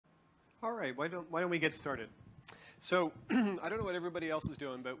All right, why don't we get started? So I don't know what everybody else is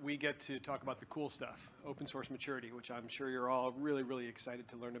doing, but we get to talk about the cool stuff, open source maturity, which I'm sure you're all really, really excited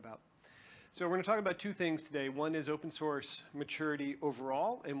to learn about. So we're going to talk about two things today. One is open source maturity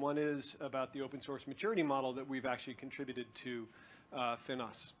overall, and one is about the open source maturity model that we've actually contributed to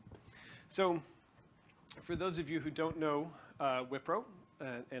FINOS. So for those of you who don't know Wipro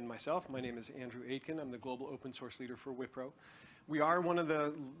and myself, my name is Andrew Aitken. I'm the global open source leader for Wipro. We are one of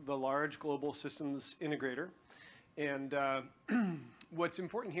the large global systems integrator. And what's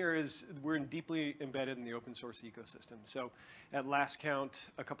important here is we're deeply embedded in the open source ecosystem. So at last count,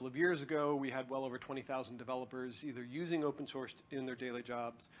 a couple of years ago, we had well over 20,000 developers either using open source in their daily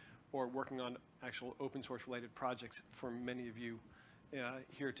jobs or working on actual open source related projects for many of you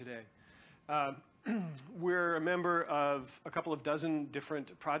here today. We're a member of a couple of dozen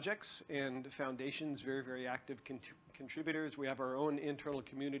different projects and foundations, very, very active contributors. We have our own internal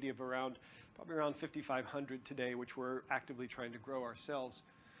community of probably around 5,500 today, which we're actively trying to grow ourselves.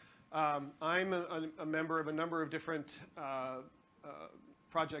 I'm a member of a number of different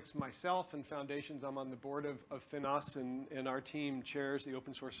projects myself and foundations. I'm on the board of FINOS, and our team chairs the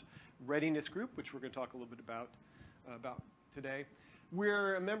Open Source Readiness Group, which we're going to talk a little bit about today.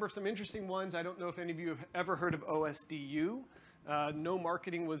 We're a member of some interesting ones. I don't know if any of you have ever heard of OSDU. No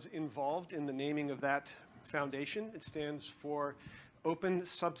marketing was involved in the naming of that foundation. It stands for Open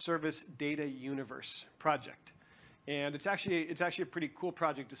Subservice Data Universe Project. And it's actually a pretty cool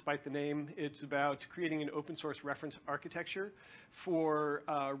project despite the name. It's about creating an open source reference architecture for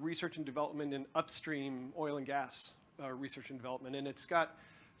research and development in upstream oil and gas research and development. And it's got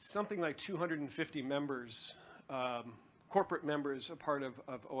something like 250 members, corporate members, a part of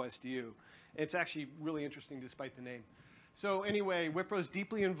OSDU. It's actually really interesting despite the name. So anyway, Wipro's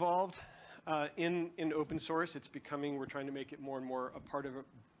deeply involved in open source. We're trying to make it more and more a part of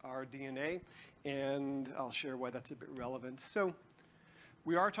our DNA, and I'll share why that's a bit relevant. So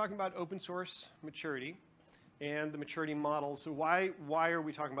we are talking about open source maturity and the maturity model. So why are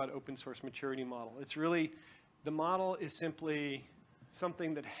we talking about open source maturity model? It's really, the model is simply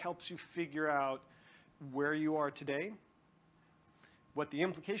something that helps you figure out where you are today, what the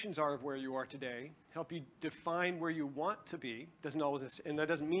implications are of where you are today, help you define where you want to be. And that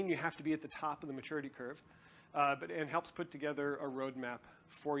doesn't mean you have to be at the top of the maturity curve, and helps put together a roadmap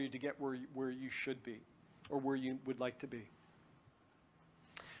for you to get where you should be or where you would like to be.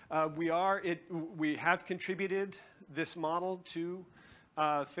 We have contributed this model to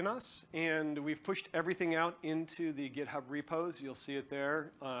FINOS, and we've pushed everything out into the GitHub repos. You'll see it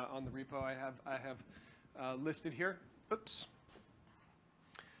there on the repo I have listed here. Oops.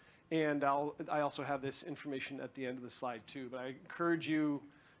 And I also have this information at the end of the slide too, but I encourage you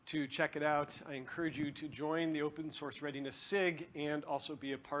to check it out. I encourage you to join the Open Source Readiness SIG and also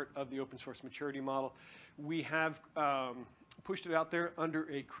be a part of the Open Source Maturity Model. We have pushed it out there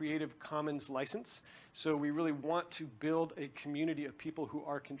under a Creative Commons license, so we really want to build a community of people who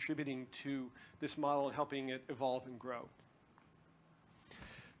are contributing to this model and helping it evolve and grow.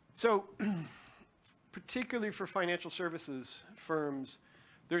 So particularly for financial services firms,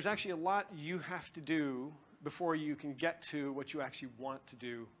 there's actually a lot you have to do before you can get to what you actually want to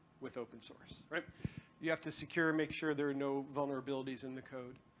do with open source, right? You have to make sure there are no vulnerabilities in the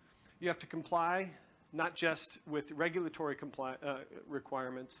code. You have to comply not just with regulatory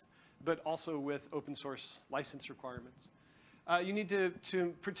requirements, but also with open source license requirements. You need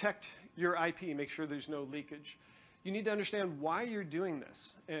to protect your IP, make sure there's no leakage. You need to understand why you're doing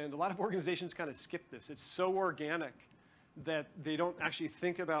this. And a lot of organizations kind of skip this. It's so organic that they don't actually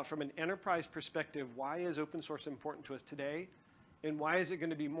think about, from an enterprise perspective, why is open source important to us today, and why is it going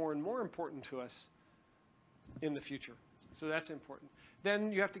to be more and more important to us in the future? So that's important.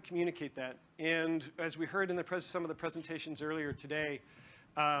 Then you have to communicate that. And as we heard in some of the presentations earlier today,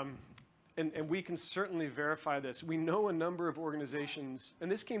 and we can certainly verify this, we know a number of organizations, and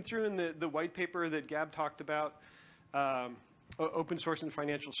this came through in the white paper that Gab talked about, Open Source and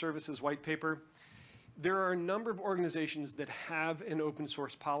Financial Services white paper. There are a number of organizations that have an open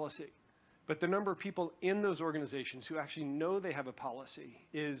source policy, but the number of people in those organizations who actually know they have a policy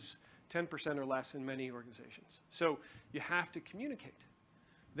is 10% or less in many organizations. So you have to communicate.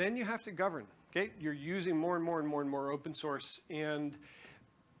 Then you have to govern. Okay? You're using more and more and more and more open source, and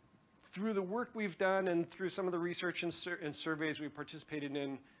through the work we've done and through some of the research and surveys we've participated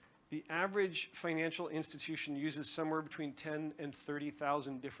in, the average financial institution uses somewhere between 10 and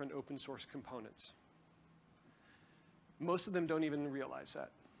 30,000 different open source components. Most of them don't even realize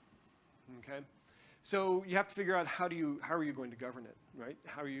that, okay? So you have to figure out how are you going to govern it, right?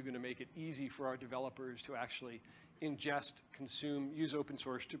 How are you going to make it easy for our developers to actually ingest, consume, use open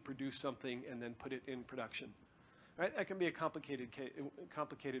source to produce something and then put it in production. Right? That can be a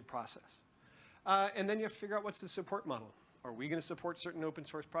complicated process. And then you have to figure out what's the support model. Are we going to support certain open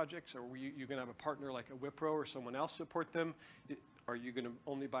source projects? Are you going to have a partner like a Wipro or someone else support them? Are you going to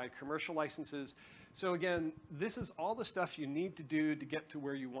only buy commercial licenses? So again, this is all the stuff you need to do to get to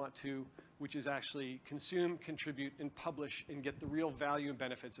where you want to, which is actually consume, contribute, and publish, and get the real value and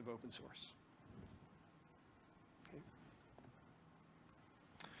benefits of open source. Okay.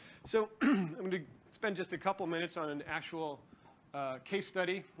 So I'm going to spend just a couple minutes on an actual case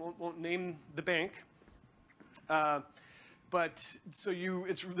study. Won't name the bank. But so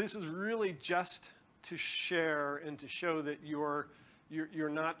this is really just to share and to show that you're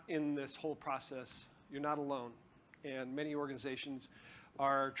not in this whole process. You're not alone. And many organizations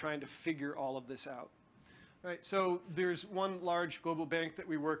are trying to figure all of this out. Right, so there's one large global bank that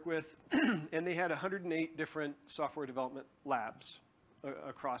we work with, and they had 108 different software development labs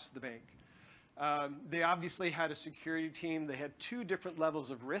across the bank. They obviously had a security team. They had 2 different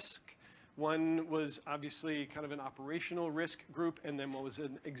levels of risk. One was obviously kind of an operational risk group, and then one was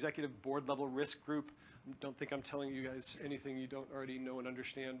an executive board level risk group. I don't think I'm telling you guys anything you don't already know and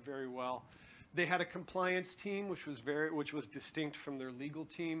understand very well. They had a compliance team, which was distinct from their legal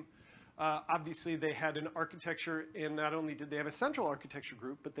team. Obviously, they had an architecture, and not only did they have a central architecture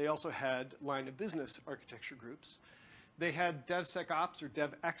group, but they also had line of business architecture groups. They had DevSecOps or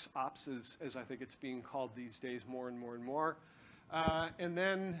DevXOps, as I think it's being called these days more and more and more. And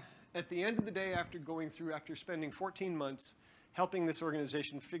then at the end of the day, after spending 14 months helping this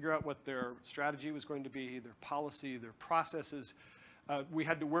organization figure out what their strategy was going to be, their policy, their processes, we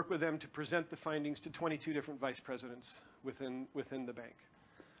had to work with them to present the findings to 22 different vice presidents within the bank.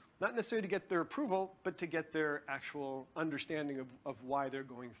 Not necessarily to get their approval, but to get their actual understanding of why they're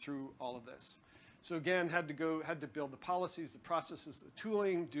going through all of this. So again, had to build the policies, the processes, the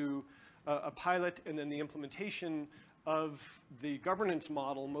tooling, do a pilot, and then the implementation of the governance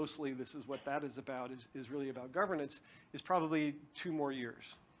model. Mostly this is what that is about, is really about governance, is probably 2 more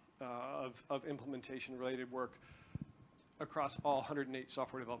years of implementation related work across all 108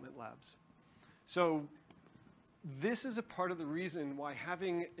 software development labs. So this is a part of the reason why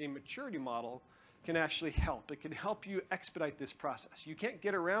having a maturity model can actually help. It can help you expedite this process. You can't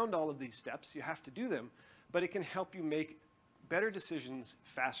get around all of these steps. You have to do them, but it can help you make better decisions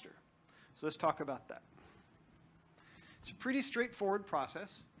faster. So let's talk about that. It's a pretty straightforward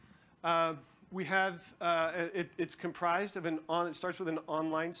process. We have, it's comprised of it starts with an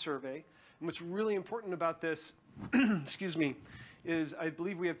online survey. And what's really important about this, excuse me, is I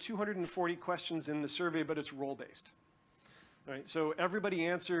believe we have 240 questions in the survey, but it's role-based. All right, so everybody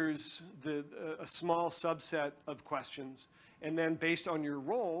answers a small subset of questions, and then based on your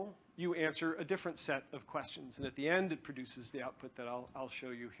role, you answer a different set of questions. And at the end, it produces the output that I'll show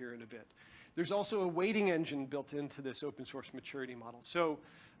you here in a bit. There's also a weighting engine built into this open source maturity model. So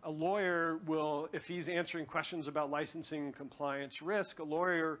a lawyer will, if he's answering questions about licensing, compliance, risk, a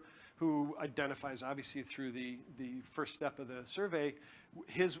lawyer who identifies, obviously through the first step of the survey,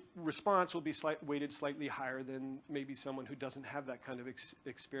 his response will be weighted slightly higher than maybe someone who doesn't have that kind of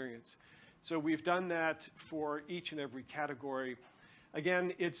experience. So we've done that for each and every category.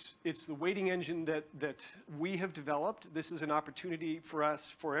 Again, it's the weighting engine that we have developed. This is an opportunity for us,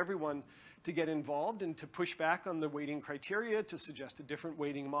 for everyone, to get involved and to push back on the weighting criteria, to suggest a different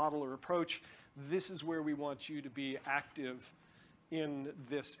weighting model or approach. This is where we want you to be active in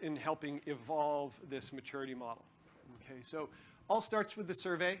helping evolve this maturity model. Okay, so all starts with the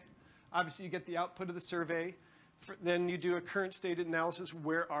survey. Obviously, you get the output of the survey. Then you do a current state analysis.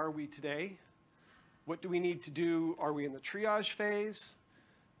 Where are we today? What do we need to do? Are we in the triage phase?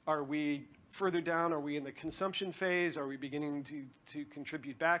 Are we further down? Are we in the consumption phase? Are we beginning to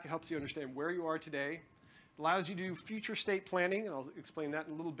contribute back? It helps you understand where you are today. It allows you to do future state planning, and I'll explain that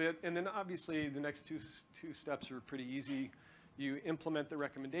in a little bit. And then obviously the next two steps are pretty easy. You implement the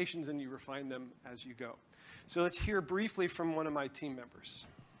recommendations and you refine them as you go. So let's hear briefly from one of my team members.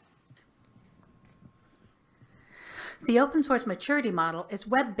 The open source maturity model is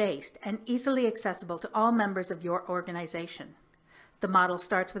web-based and easily accessible to all members of your organization. The model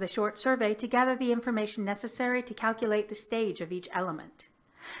starts with a short survey to gather the information necessary to calculate the stage of each element.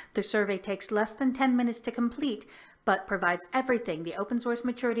 The survey takes less than 10 minutes to complete, but provides everything the open source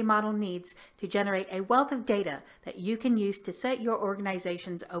maturity model needs to generate a wealth of data that you can use to set your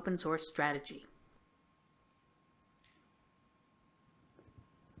organization's open source strategy.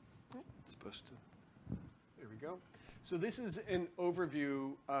 It's supposed to. There we go. So this is an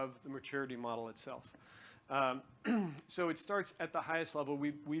overview of the maturity model itself. So it starts at the highest level.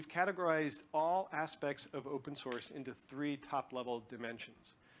 We've categorized all aspects of open source into 3 top-level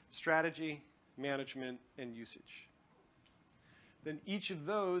dimensions: strategy, management, and usage. Then each of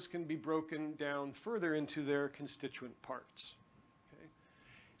those can be broken down further into their constituent parts. Okay?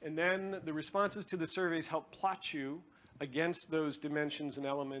 And then the responses to the surveys help plot you against those dimensions and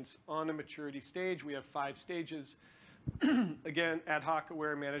elements on a maturity stage. We have 5 stages. Again, ad hoc,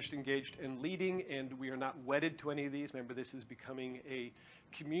 aware, managed, engaged, and leading, and we are not wedded to any of these. Remember, this is becoming a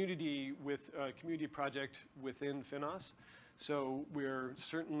community with a community project within FINOS. So we're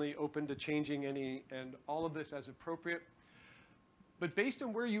certainly open to changing any and all of this as appropriate. But based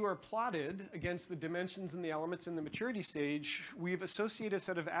on where you are plotted against the dimensions and the elements in the maturity stage, we've associated a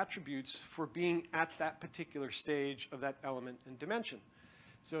set of attributes for being at that particular stage of that element and dimension.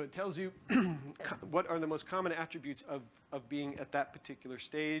 So it tells you what are the most common attributes of being at that particular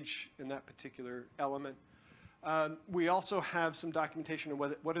stage in that particular element. We also have some documentation of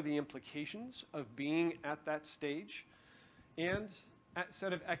what are the implications of being at that stage, and a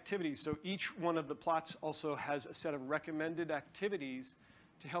set of activities. So each one of the plots also has a set of recommended activities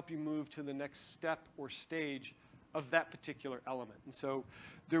to help you move to the next step or stage of that particular element. And so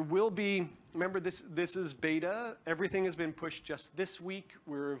there will be, remember this is beta. Everything has been pushed just this week.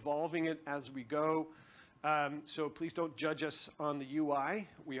 We're evolving it as we go. So please don't judge us on the UI.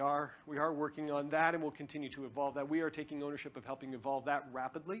 We are working on that, and we'll continue to evolve that. We are taking ownership of helping evolve that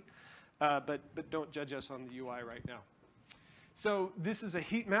rapidly, but don't judge us on the UI right now. So this is a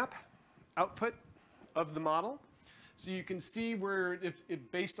heat map output of the model. So you can see where, if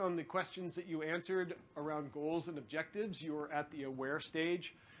based on the questions that you answered around goals and objectives, you're at the aware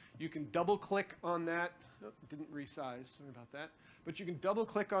stage. You can double click on that. Oh, didn't resize, sorry about that. But you can double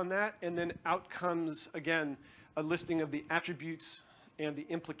click on that, and then out comes, again, a listing of the attributes and the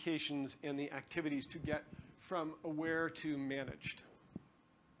implications and the activities to get from aware to managed.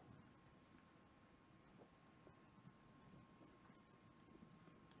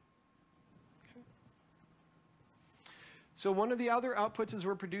 So one of the other outputs is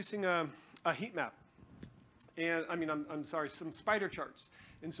we're producing a heat map. And I mean, I'm sorry, some spider charts.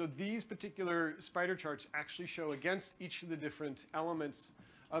 And so these particular spider charts actually show against each of the different elements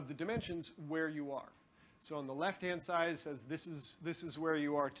of the dimensions where you are. So on the left-hand side it says this is where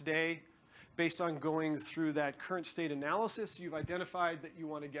you are today. Based on going through that current state analysis, you've identified that you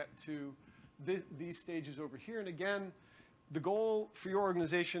want to get to these stages over here. And again, the goal for your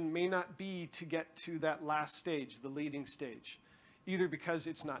organization may not be to get to that last stage, the leading stage, either because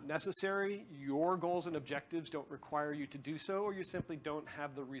it's not necessary, your goals and objectives don't require you to do so, or you simply don't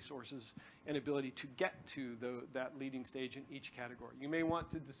have the resources and ability to get to that leading stage in each category. You may want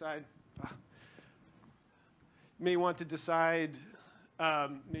to decide,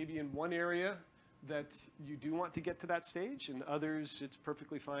 maybe in one area that you do want to get to that stage, and others it's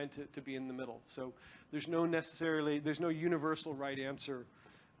perfectly fine to be in the middle. So there's no universal right answer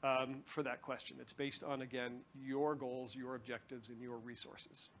for that question. It's based on, again, your goals, your objectives, and your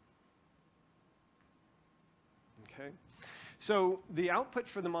resources. Okay, so the output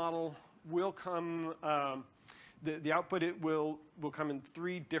for the model will come. The output will come in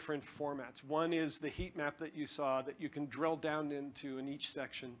 3 different formats. One is the heat map that you saw that you can drill down into in each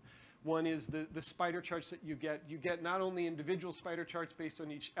section. One is the spider charts that you get. You get not only individual spider charts based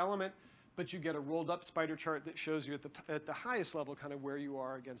on each element, but you get a rolled up spider chart that shows you at the highest level kind of where you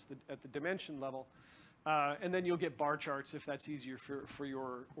are at the dimension level. And then you'll get bar charts if that's easier for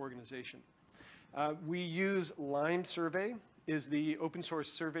your organization. We use Lime Survey, is the open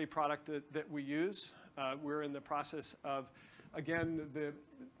source survey product that we use. We're in the process of, again,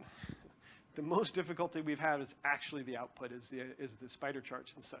 the most difficulty we've had is actually the output, is the spider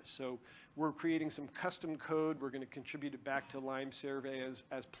charts and such. So we're creating some custom code. We're going to contribute it back to Lime Survey as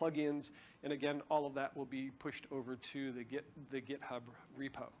plugins. And again, all of that will be pushed over to the GitHub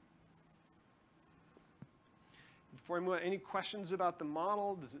repo. Before I move on, any questions about the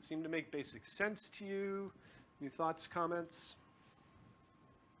model? Does it seem to make basic sense to you? Any thoughts, comments?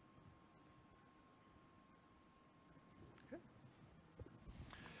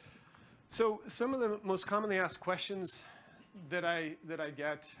 So some of the most commonly asked questions that I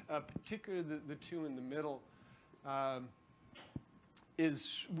get, particularly the 2 in the middle,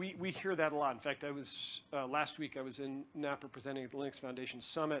 is we hear that a lot. In fact, last week I was in Napa presenting at the Linux Foundation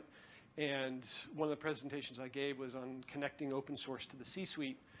Summit, and one of the presentations I gave was on connecting open source to the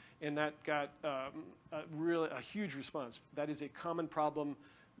C-suite, and that got a huge response. That is a common problem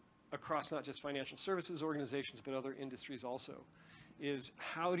across not just financial services organizations, but other industries also. Is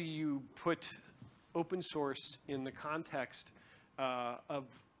how do you put open source in the context of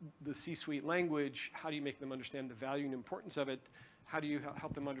the C-suite language, how do you make them understand the value and importance of it? How do you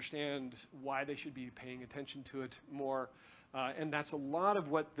help them understand why they should be paying attention to it more? And that's a lot of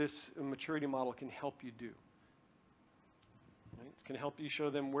what this maturity model can help you do. Right? It's going to help you show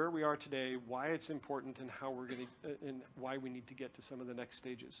them where we are today, why it's important, and how we're going to, and why we need to get to some of the next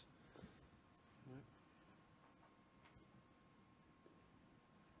stages.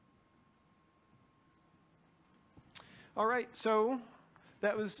 All right, so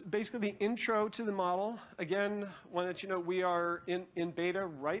that was basically the intro to the model. Again, wanted to know we are in beta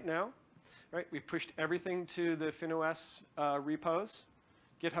right now. Right, we've pushed everything to the FINOS repos,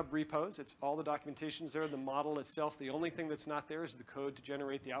 GitHub repos. It's all the documentation's there. The model itself, the only thing that's not there is the code to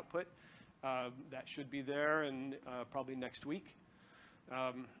generate the output. That should be there, and probably next week.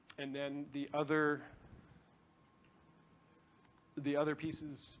 And then the other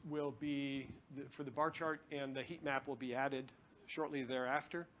pieces will be for the bar chart, and the heat map will be added shortly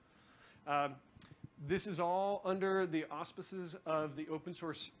thereafter. This is all under the auspices of the Open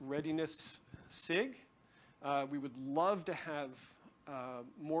Source Readiness SIG. We would love to have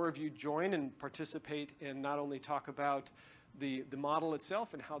more of you join and participate and not only talk about the model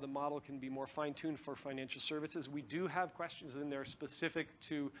itself and how the model can be more fine-tuned for financial services. We do have questions in there specific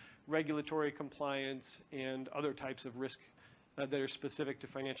to regulatory compliance and other types of risk that are specific to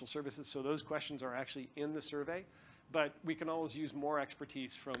financial services. So those questions are actually in the survey, but we can always use more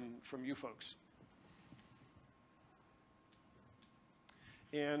expertise from you folks.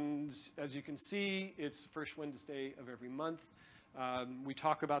 And as you can see, it's the first Wednesday of every month. We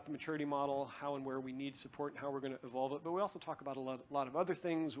talk about the maturity model, how and where we need support, and how we're going to evolve it. But we also talk about a lot of other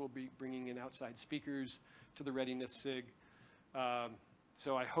things. We'll be bringing in outside speakers to the Readiness SIG.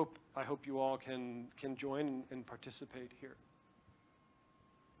 So I hope you all can join and participate here.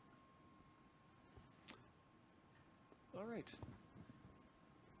 All right.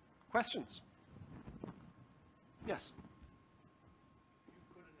 Questions? Yes.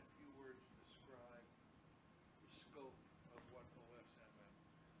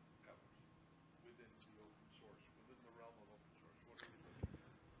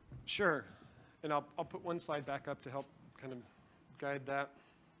 Sure, and I'll put one slide back up to help kind of guide that.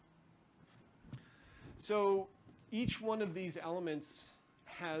 So each one of these elements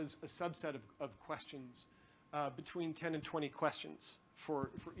has a subset of questions, between 10 and 20 questions for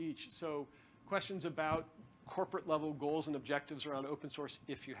each. So questions about corporate level goals and objectives around open source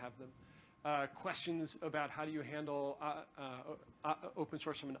if you have them. Questions about how do you handle open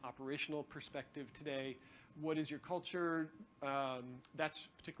source from an operational perspective today. What is your culture? That's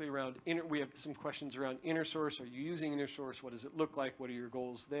particularly around, we have some questions around inner source. Are you using inner source? What does it look like? What are your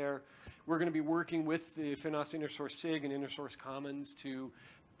goals there? We're going to be working with the FINOS Inner Source SIG and Inner Source Commons to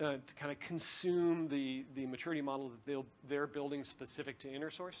kind of consume the maturity model that they're building specific to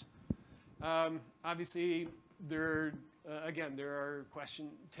inner source. Obviously, there are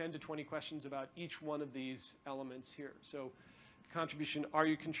 10 to 20 questions about each one of these elements here. So contribution, are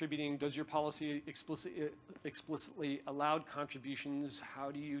you contributing? Does your policy explicitly allowed contributions? How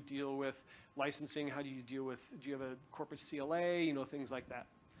do you deal with licensing? How do you deal with, do you have a corporate CLA? You know, things like that.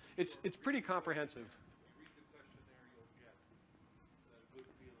 It's pretty comprehensive. You read the questionnaire, you'll get a good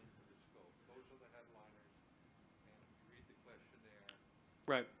feeling for the scope. Those are the headliners. And if you read the questionnaire,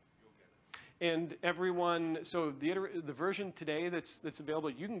 right. You'll get it. And everyone, so the version today that's available,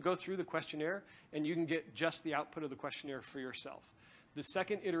 you can go through the questionnaire and you can get just the output of the questionnaire for yourself. The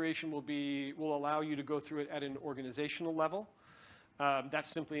second iteration will allow you to go through it at an organizational level. That's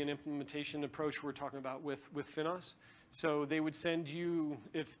simply an implementation approach we're talking about with FINOS. So they would send you,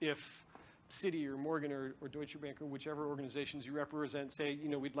 if Citi or Morgan or Deutsche Bank or whichever organizations you represent say, you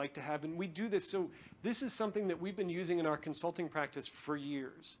know, we'd like to have, and we do this. So this is something that we've been using in our consulting practice for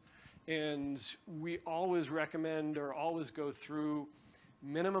years. And we always recommend or always go through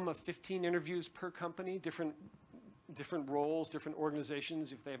minimum of 15 interviews per company, different roles, different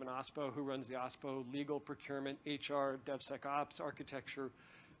organizations. If they have an OSPO, who runs the OSPO, legal, procurement, HR, DevSecOps, architecture.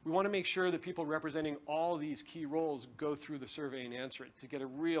 We want to make sure that people representing all these key roles go through the survey and answer it to get a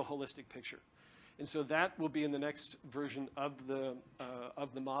real holistic picture. And so that will be in the next version of the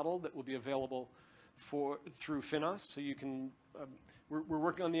model that will be available through FINOS. So you can, we're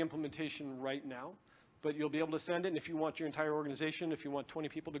working on the implementation right now, but you'll be able to send it. And if you want your entire organization, if you want 20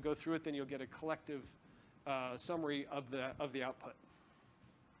 people to go through it, then you'll get a collective summary of the output.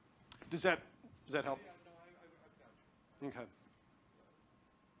 Does that help? Yeah, no, I've got you. Okay. To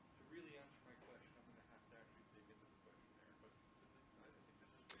really answer my question, I'm going to have to actually dig into the questionnaire, but I think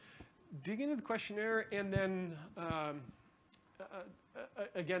this is... Dig into the questionnaire, and then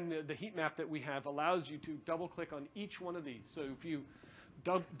again, the heat map that we have allows you to double click on each one of these. So if you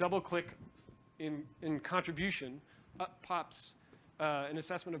double click in contribution, up pops an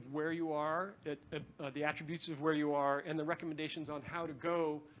assessment of where you are, the attributes of where you are, and the recommendations on how to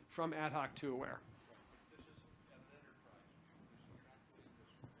go from ad hoc to aware. This is at an enterprise view. You're not doing this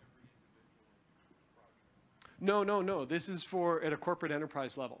for every individual project. No. This is for at a corporate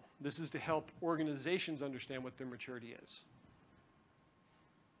enterprise level. This is to help organizations understand what their maturity is.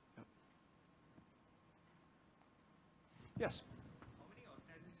 Yep. Yes? How many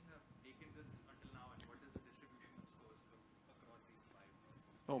organizations have taken this until now, and what does the distribution of scores look across these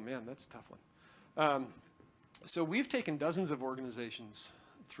 5? Oh man, that's a tough one. So we've taken dozens of organizations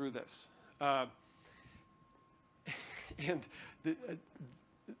through this. And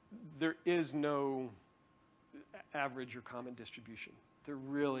there is no average or common distribution. There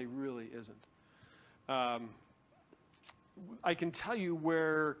really, really isn't. I can tell you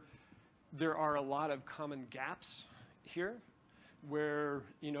where there are a lot of common gaps here, where,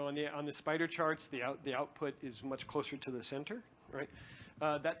 you know, on the spider charts, the output is much closer to the center, right?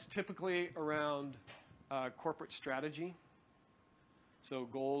 That's typically around corporate strategy, so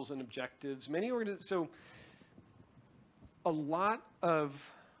goals and objectives. So a lot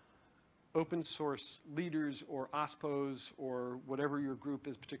of open source leaders or OSPOs or whatever your group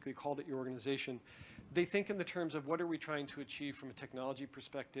is particularly called at your organization, they think in the terms of what are we trying to achieve from a technology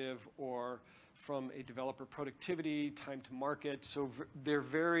perspective or from a developer productivity, time to market. So they're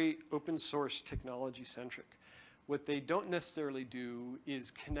very open source technology centric. What they don't necessarily do is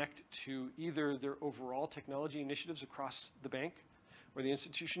connect to either their overall technology initiatives across the bank or the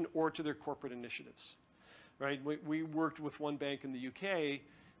institution or to their corporate initiatives, right? We worked with one bank in the UK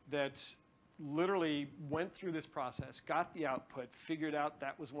that literally went through this process, got the output, figured out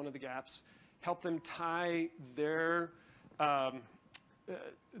that was one of the gaps, helped them tie their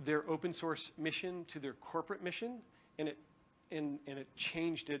open source mission to their corporate mission, and it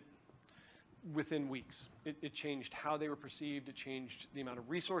changed it within weeks. It changed how they were perceived. It changed the amount of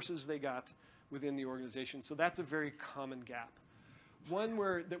resources they got within the organization. So that's a very common gap. One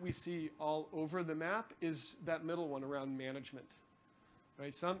that we see all over the map is that middle one around management.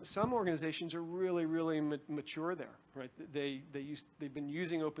 Right? Some organizations are really, really mature there. Right? They've been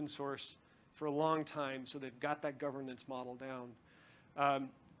using open source for a long time, so they've got that governance model down.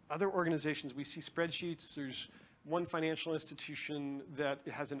 Other organizations, we see spreadsheets. There's one financial institution that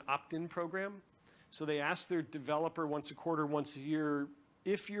has an opt-in program. So they ask their developer once a quarter, once a year,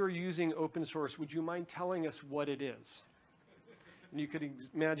 if you're using open source, would you mind telling us what it is? And you could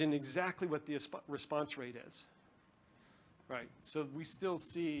imagine exactly what the response rate is. Right, so we still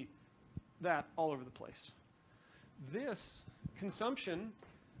see that all over the place. This consumption,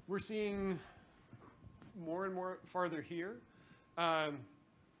 we're seeing more and more farther here.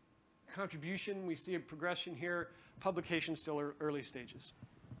 Contribution, we see a progression here. Publication, still early stages.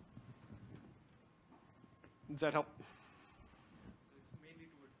 Does that help? So it's mainly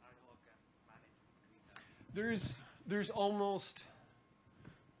towards ad hoc and managed between that. There's almost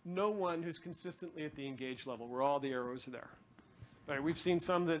no one who's consistently at the engaged level where all the arrows are there. Right, we've seen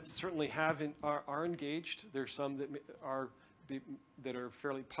some that certainly are engaged. There's some that are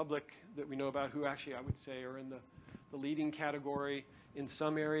fairly public that we know about who actually, I would say, are in the leading category in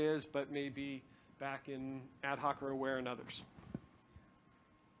some areas, but maybe back in ad hoc or aware in others.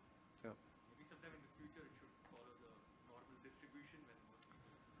 Yeah. Maybe sometime in the future it should follow the normal distribution when most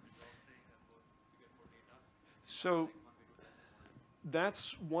people do daunting and you get more data. So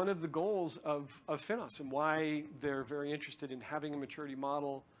that's one of the goals of FINOS and why they're very interested in having a maturity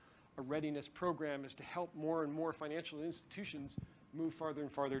model, a readiness program, is to help more and more financial institutions move farther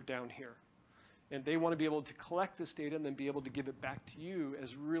and farther down here. And they want to be able to collect this data and then be able to give it back to you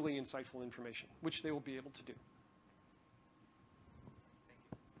as really insightful information, which they will be able to do. Thank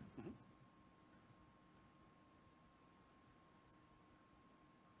you.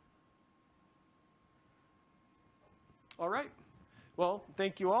 All right. Well,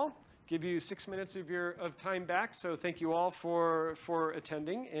 thank you all. Give you 6 minutes of time back. So thank you all for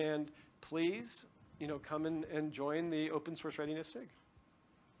attending, and please, come and join the Open Source Readiness SIG.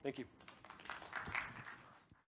 Thank you.